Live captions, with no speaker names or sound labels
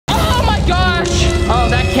gosh! Oh,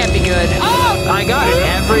 that can't be good. Oh, I got it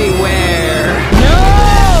everywhere.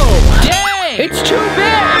 No! Dang! It's too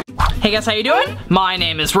big! Hey guys, how you doing? My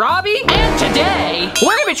name is Robby, and today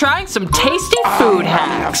we're gonna be trying some tasty food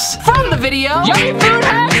hacks from the video Yummy Food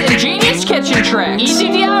Hacks and Genius Kitchen Tricks. Easy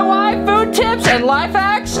DIY food tips and life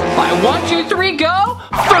hacks by 1, 2, 3, go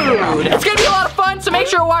food. It's gonna be a lot of fun, so make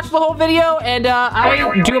sure to watch the whole video, and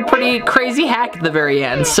I do a pretty crazy hack at the very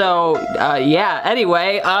end. So yeah,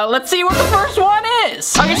 anyway, let's see what the first one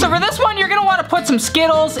is. Okay, so for this one, you're gonna wanna put some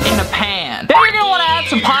Skittles in a pan. Then you're gonna wanna add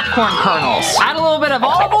some popcorn kernels. Add a little bit of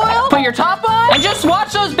olive oil, put your top on, and just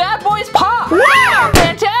watch those bad boys pop. Wow,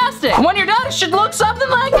 fantastic. When you're done, it should look something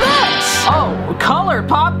like this. Oh, colored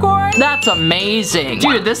popcorn? That's amazing.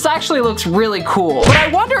 Dude, this actually looks really cool, but I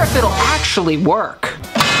wonder if it'll actually work.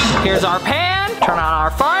 Here's our pan, turn on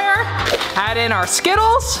our fire, add in our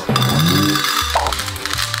Skittles.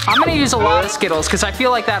 I'm gonna use a lot of Skittles because I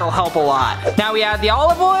feel like that'll help a lot. Now we add the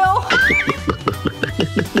olive oil.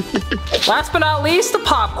 Last but not least, the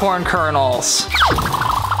popcorn kernels.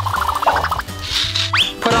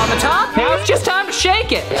 Put it on the top. Now it's just time to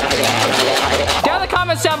shake it. Down in the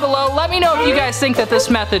comments down below, let me know if you guys think that this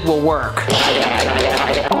method will work.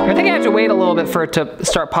 I think I have to wait a little bit for it to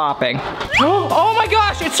start popping. Oh my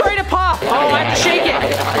gosh, it's starting to pop. Oh, I have to shake it.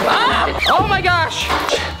 Ah! Oh my gosh.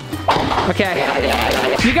 Okay.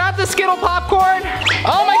 You got the Skittle popcorn?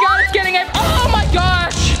 Oh my god, it's getting it. Oh my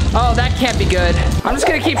gosh. Oh, that can't be good. I'm just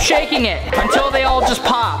gonna keep shaking it until they all just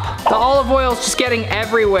pop. The olive oil is just getting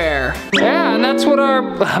everywhere. Yeah, and that's what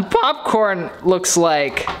our popcorn looks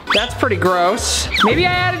like. That's pretty gross. Maybe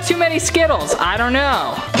I added too many Skittles. I don't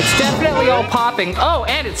know. It's definitely all popping. Oh,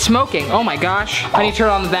 and it's smoking. Oh my gosh. I need to turn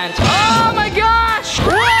on the vent. Oh my gosh!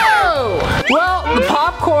 Whoa! Well, the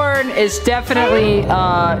popcorn is definitely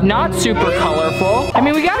not super colorful. I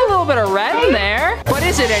mean, we got a little bit of red in there, but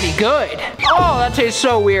is it any good? Oh, that tastes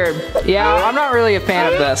so weird. Yeah, I'm not really a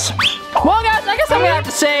fan of this. Well guys, I guess I'm gonna have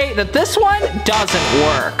to say that this one doesn't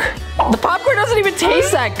work. The popcorn doesn't even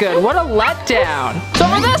taste that good. What a letdown. So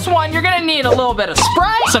for this one, you're gonna need a little bit of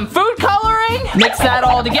Sprite, some food coloring, mix that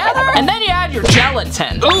all together, and then you add your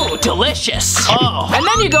gelatin. Ooh, delicious. Oh. And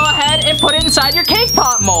then you go ahead and put it inside your cake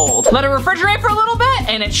pop mold. Let it refrigerate for a little bit,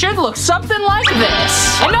 and it should look something like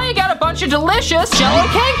this. And now you got a bunch of delicious Jello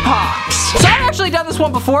cake pops. So I've actually done this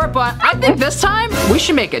one before, but I think this time we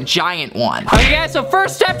should make a giant one. Okay guys, so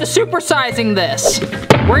first step to supersizing this.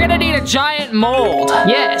 We're gonna need a giant mold.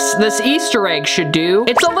 Yes, this Easter egg should do.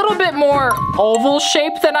 It's a little bit more oval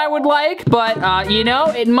shaped than I would like, but you know,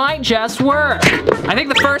 it might just work. I think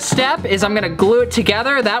the first step is I'm gonna glue it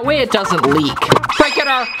together, that way it doesn't leak. Break out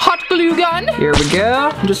our hot glue gun. Here we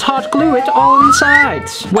go. Just hot glue it all on the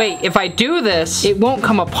sides. Wait, if I do this, it won't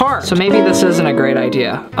come apart. So maybe this isn't a great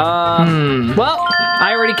idea. Well,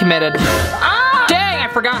 I already committed. Dang, I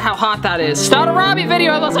forgot how hot that is. It's not a Robby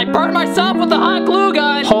video unless I burn myself with the hot glue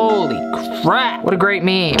gun. Holy crap, what a great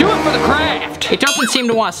meme. Do it for the craft. It doesn't seem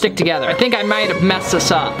to want to stick together. I think I might have messed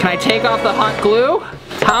this up. Can I take off the hot glue?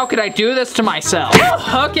 How could I do this to myself?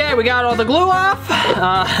 Okay, we got all the glue off.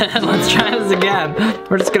 Let's try this again.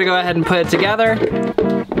 We're just gonna go ahead and put it together.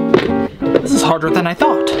 This is harder than I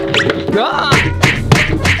thought.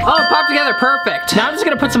 Oh, it popped together perfect. Now I'm just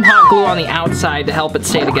gonna put some hot glue on the outside to help it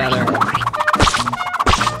stay together.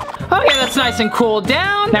 Okay, that's nice and cooled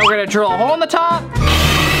down. Now we're gonna drill a hole in the top.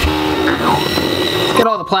 Get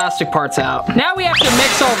all the plastic parts out. Now we have to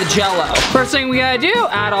mix all the Jello. First thing we gotta do,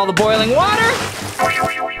 add all the boiling water.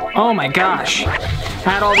 Oh my gosh.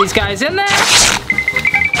 Add all these guys in there.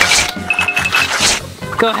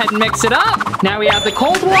 Go ahead and mix it up. Now we add the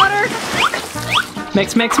cold water.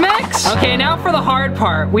 Mix, mix, mix. Okay, now for the hard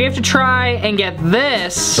part. We have to try and get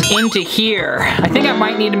this into here. I think I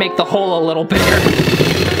might need to make the hole a little bigger.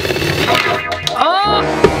 Oh,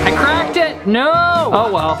 I cracked it. No.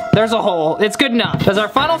 Oh well, there's a hole. It's good enough. Does our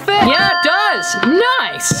funnel fit? Yeah, it does.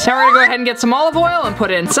 Nice. Now we're gonna go ahead and get some olive oil and put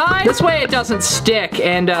it inside. This way it doesn't stick,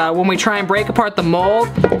 and when we try and break apart the mold,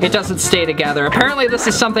 it doesn't stay together. Apparently this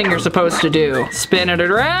is something you're supposed to do. Spin it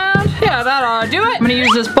around. Yeah, that ought to do it. I'm gonna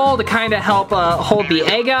use this bowl to kind of help hold the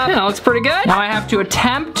egg up. Yeah, looks pretty good. Now I have to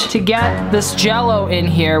attempt to get this Jello in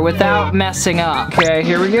here without messing up. Okay,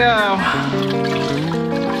 here we go.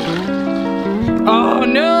 Oh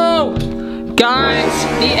no! Guys,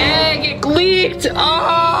 the egg, it leaked!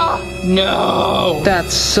 Oh, no. That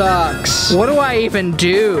sucks. What do I even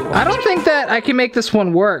do? I don't think that I can make this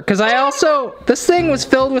one work, because this thing was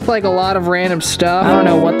filled with like a lot of random stuff. I don't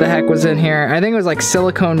know what the heck was in here. I think it was like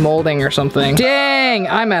silicone molding or something. Dang,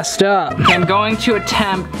 I messed up. I'm going to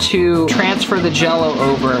attempt to transfer the Jello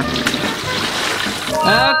over.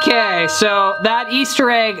 Okay, so that Easter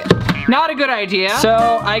egg Not a good idea.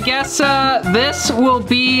 So I guess this will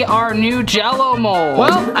be our new Jell-O mold.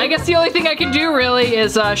 Well, I guess the only thing I can do really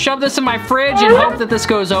is shove this in my fridge and hope that this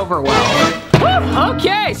goes over well.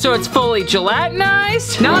 Okay, so it's fully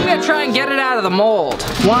gelatinized. Now I'm gonna try and get it out of the mold.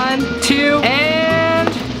 1, 2, and...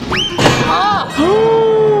 Oh!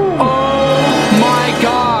 Oh my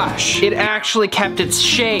gosh! It actually kept its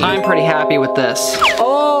shape. I'm pretty happy with this.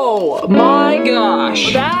 Oh my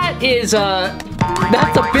gosh! That is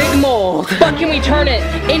that's a big mold. But can we turn it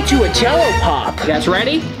into a Jell-O pop? You guys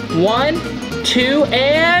ready? 1, 2,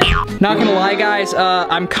 and... Not gonna lie, guys,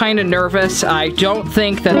 I'm kind of nervous. I don't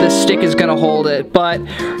think that this stick is gonna hold it, but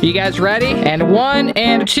are you guys ready? And 1,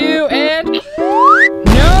 and 2, and... No!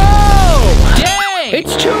 Dang!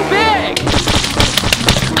 It's too big!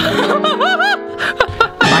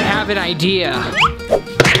 I have an idea.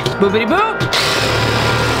 Boopity boop!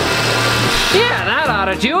 Yeah, that ought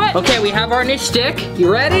to do it. Okay, we have our new stick.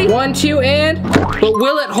 You ready? 1, 2, and... But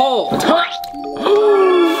will it hold?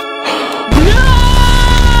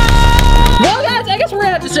 Well, guys, I guess we're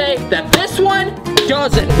gonna have to say that this one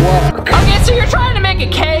doesn't work. Okay, so you're trying to make a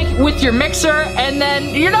cake with your mixer, and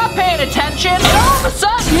then you're not paying attention, and all of a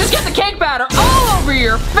sudden, you just get the cake batter all over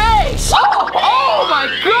your face. Oh my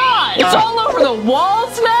God! It's all over the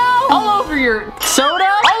walls now, all over your soda,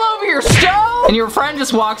 all over your stove, and your friend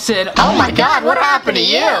just walks in. Oh my God, what happened to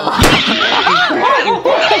you?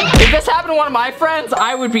 If this happened to one of my friends,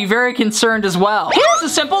 I would be very concerned as well. Here's a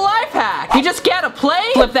simple life hack. You just get a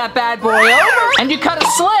plate, flip that bad boy over, and you cut a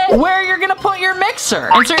slit where you're gonna put your mixer.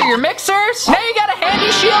 Insert your mixers. Now you got a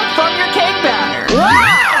handy shield from your cake batter.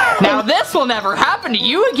 Wow! Now this will never happen to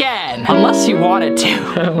you again. Unless you want it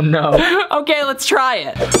to. Oh no. Okay, let's try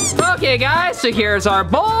it. Okay guys, so here's our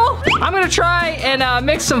bowl. I'm gonna try and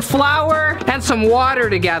mix some flour and some water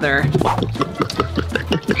together.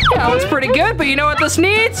 Yeah, looks pretty good, but you know what this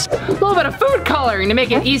needs? A little bit of food coloring to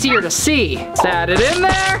make it easier to see. Let's add it in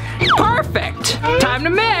there. Perfect. Time to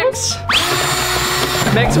mix.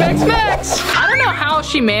 Mix, mix, mix. I don't know how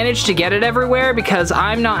she managed to get it everywhere because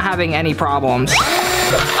I'm not having any problems.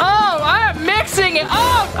 Oh, I'm mixing it.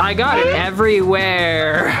 Oh, I got it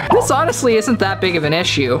everywhere. This honestly isn't that big of an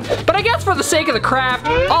issue. But I guess for the sake of the craft,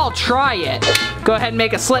 I'll try it. Go ahead and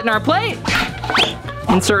make a slit in our plate.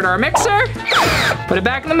 Insert our mixer. Put it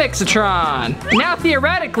back in the Mixitron. Now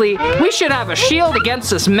theoretically, we should have a shield against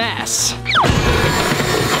this mess.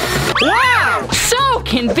 Wow, so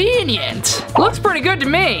convenient. Looks pretty good to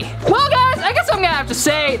me. Well guys, I guess I'm gonna have to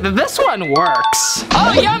say that this one works.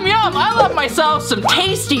 Oh, yum yum, I love myself some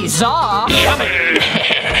tasty za.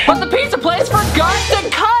 But the pizza place forgot to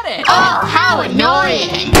cut it. Oh, how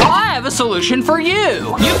annoying. Well, I have a solution for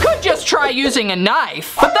you. You could just try using a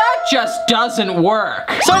knife, but that just doesn't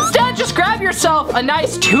work. So instead, just grab yourself a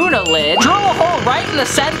nice tuna lid, drill a hole right in the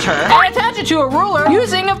center, and attach it to a ruler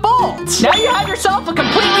using a bolt. Now you have yourself a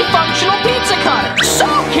completely functional pizza cutter. So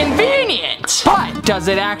convenient. But does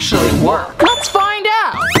it actually work? Let's find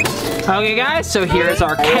out. Okay guys, so here's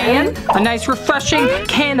our can. A nice refreshing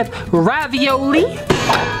can of ravioli.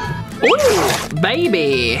 Ooh,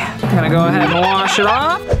 baby. I'm gonna go ahead and wash it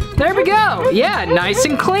off. There we go. Yeah, nice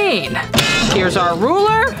and clean. Here's our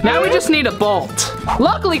ruler. Now we just need a bolt.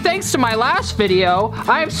 Luckily, thanks to my last video,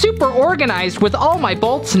 I am super organized with all my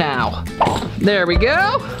bolts now. There we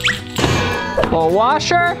go. Little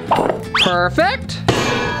washer. Perfect.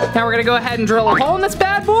 Now we're gonna go ahead and drill a hole in this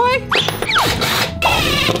bad boy.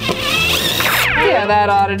 Yeah, that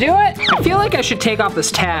ought to do it. I feel like I should take off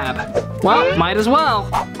this tab. Well, might as well.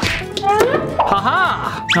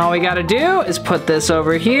 Haha! All we gotta do is put this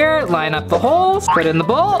over here, line up the holes, put in the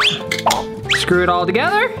bolt, screw it all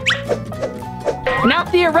together. Now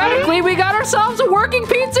theoretically, we got ourselves a working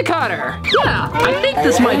pizza cutter. Yeah, I think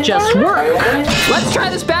this might just work. Let's try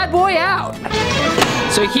this bad boy out.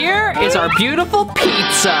 So here is our beautiful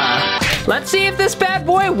pizza. Let's see if this bad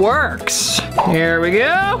boy works. Here we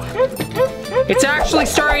go. It's actually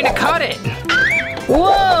starting to cut it.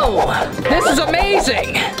 Whoa, this is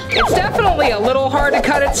amazing. It's definitely a little hard to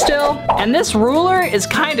cut it still, and this ruler is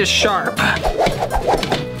kind of sharp.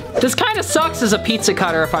 This kind of sucks as a pizza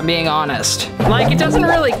cutter if I'm being honest. Like, it doesn't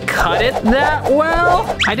really cut it that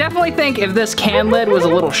well. I definitely think if this can lid was a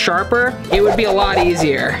little sharper, it would be a lot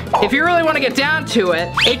easier. If you really want to get down to it,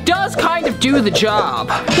 it does kind of do the job.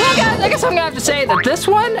 Well guys, I guess I'm gonna have to say that this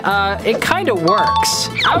one, it kind of works.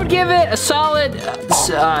 I would give it a solid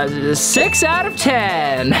 6 out of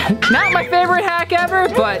 10. Not my favorite hack ever,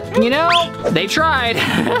 but you know, they tried.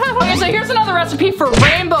 Okay, so here's another recipe for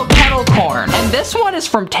rainbow kettle corn. And this one is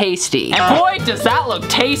from Tasty. And boy, does that look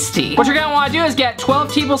tasty. What you're gonna wanna do do is get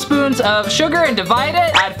 12 tablespoons of sugar and divide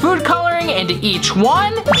it. Add food coloring into each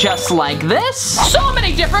one, just like this. So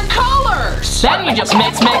many different colors. Then you just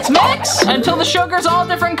mix, mix, mix until the sugar's all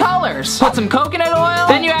different colors. Put some coconut oil.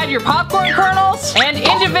 Then you add your popcorn kernels and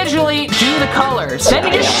individually do the colors. Then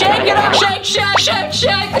you just shake it up. Shake, shake, shake,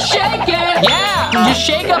 shake, shake it. Yeah. And just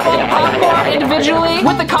shake up all the popcorn individually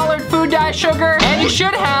with the colored food dye sugar. And you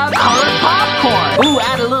should have colored popcorn. Ooh,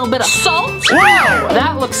 add a little bit of salt. Whoa,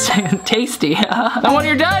 that looks tasty. And when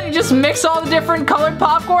you're done, you just mix all the different colored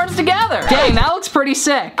popcorns together. Dang, that looks pretty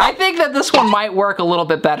sick. I think that this one might work a little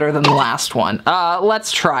bit better than the last one.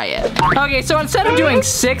 Let's try it. Okay, so instead of doing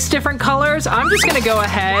 6 different colors, I'm just gonna go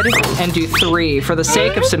ahead and do 3 for the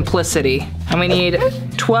sake of simplicity. And we need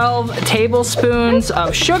 12 tablespoons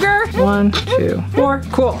of sugar. 1, 2, 4,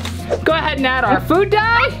 cool. Go ahead and add our food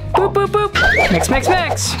dye. Boop, boop, boop. Mix, mix,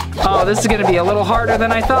 mix. Oh, this is gonna be a little harder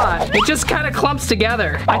than I thought. It just kind of clumps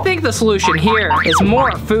together. I think the solution here is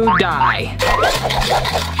more food dye.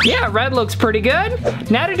 Yeah, red looks pretty good.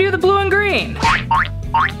 Now to do the blue and green.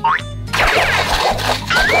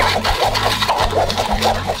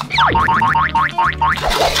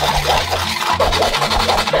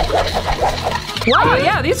 Wow,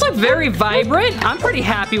 yeah, these look very vibrant. I'm pretty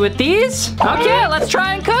happy with these. Okay, let's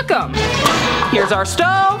try and cook them. Here's our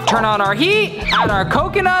stove. Turn on our heat. Add our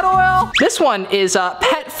coconut oil. This one is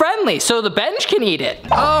pet friendly, so the bench can eat it.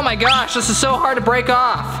 Oh my gosh, this is so hard to break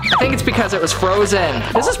off. I think it's because it was frozen.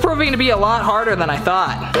 This is proving to be a lot harder than I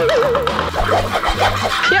thought.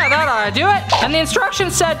 Yeah, that ought to do it. And the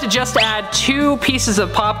instructions said to just add 2 pieces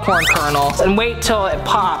of popcorn kernels and wait till it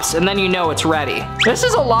pops, and then you know it's ready. This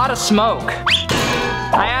is a lot of smoke.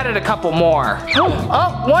 I added a couple more.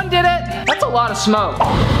 Oh, one did it. That's a lot of smoke.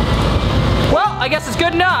 Well, I guess it's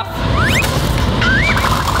good enough.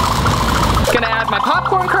 Gonna add my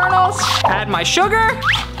popcorn kernels, add my sugar.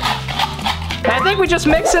 And I think we just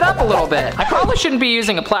mix it up a little bit. I probably shouldn't be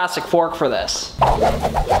using a plastic fork for this.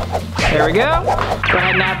 There we go. Go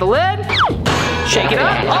ahead and add the lid. Shake it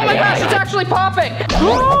up. Oh my gosh, it's actually popping.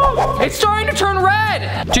 It's starting to turn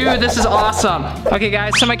red. Dude, this is awesome. Okay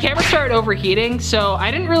guys, so my camera started overheating, so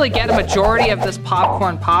I didn't really get a majority of this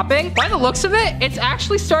popcorn popping. By the looks of it, it's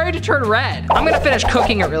actually starting to turn red. I'm gonna finish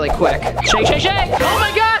cooking it really quick. Shake, shake, shake. Oh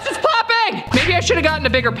my gosh, it's popping. Maybe I should have gotten a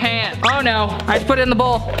bigger pan. Oh no, I just put it in the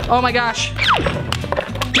bowl. Oh my gosh.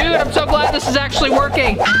 Dude, I'm so glad this is actually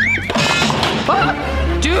working.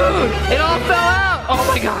 Ah, dude, it all fell out. Oh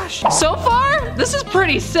my gosh. So far, this is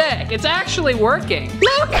pretty sick. It's actually working.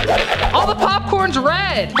 Look, all the popcorn's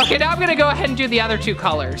red. Okay, now I'm gonna go ahead and do the other 2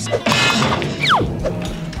 colors.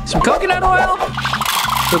 Some coconut oil.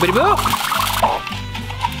 Boopity boop.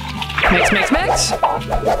 Mix, mix, mix.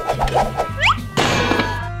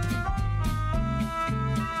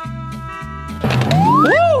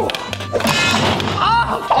 Woo!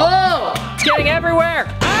 Oh, it's getting everywhere.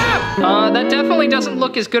 Ah! That definitely doesn't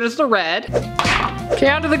look as good as the red. Okay,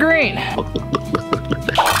 on to the green.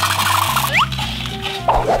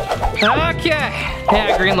 Okay.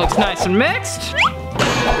 Yeah, green looks nice and mixed.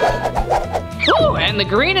 Ooh, and the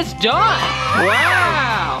green is done.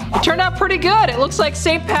 Wow. It turned out pretty good. It looks like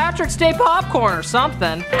St. Patrick's Day popcorn or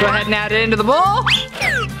something. Go ahead and add it into the bowl.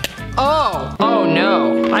 Oh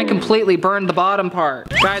no, I completely burned the bottom part.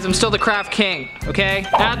 Guys, I'm still the craft king, okay?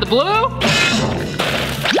 Add the blue.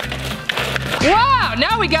 Wow,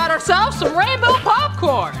 now we got ourselves some rainbow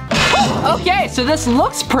popcorn. Okay, so this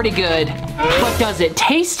looks pretty good, but does it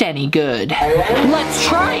taste any good? Let's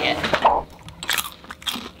try it.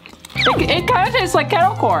 It kind of tastes like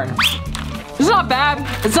kettle corn. It's not bad.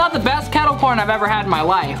 It's not the best kettle corn I've ever had in my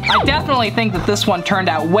life. I definitely think that this one turned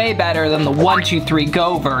out way better than the 1, 2, 3,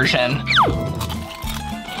 go version.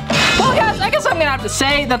 Well guys, I guess I'm gonna have to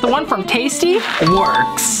say that the one from Tasty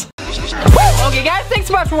works. Okay guys, thanks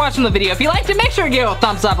so much for watching the video. If you liked it, make sure to give it a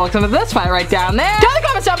thumbs up. Look at this file right down there. Down in the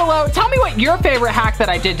comments down below, tell me what your favorite hack that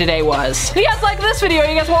I did today was. If you guys like this video,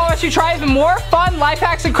 you guys want to watch me try even more fun life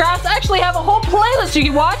hacks and crafts, I actually have a whole playlist you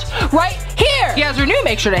can watch right here. If you guys are new,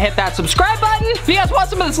 make sure to hit that subscribe button. If you guys want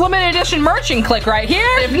some of this limited edition merch, you can click right here.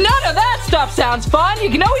 If none of that stuff sounds fun, you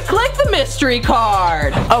can always click the mystery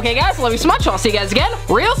card. Okay guys, love you so much. I'll see you guys again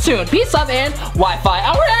real soon. Peace, love, and Wi-Fi.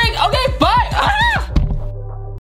 I'm ready. Okay, bye. Ah!